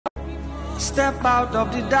Step out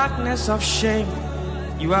of the darkness of shame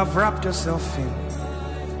you have wrapped yourself in.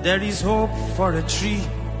 There is hope for a tree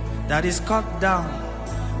that is cut down,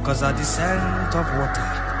 'cause at the scent of water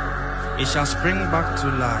it shall spring back to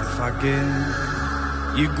life again.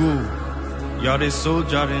 Eagle, you're a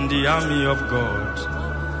soldier in the army of God,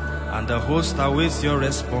 and the host awaits your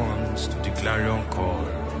response to the clarion call.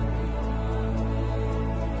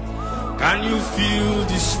 Can you feel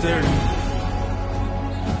the stirring?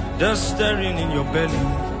 The stirring in your belly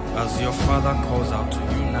as your Father calls out to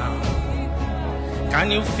you now.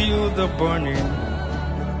 Can you feel the burning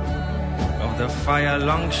of the fire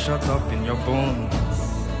long shut up in your bones?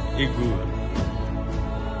 Eagle.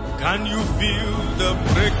 Can you feel the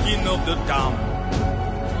breaking of the dam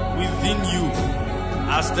within you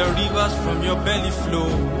as the rivers from your belly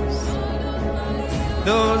flows?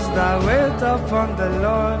 Those that wait upon the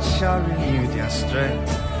Lord shall renew their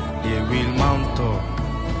strength. They will mount up.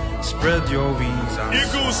 Spread your wings and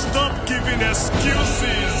Eagle, stop giving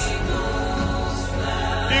excuses.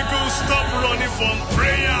 Eagle, stop running from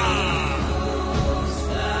prayer.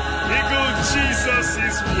 Eagle, Jesus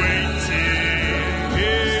is waiting.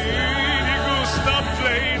 Eagle, stop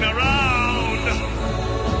playing around.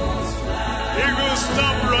 Eagle,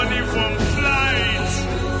 stop running from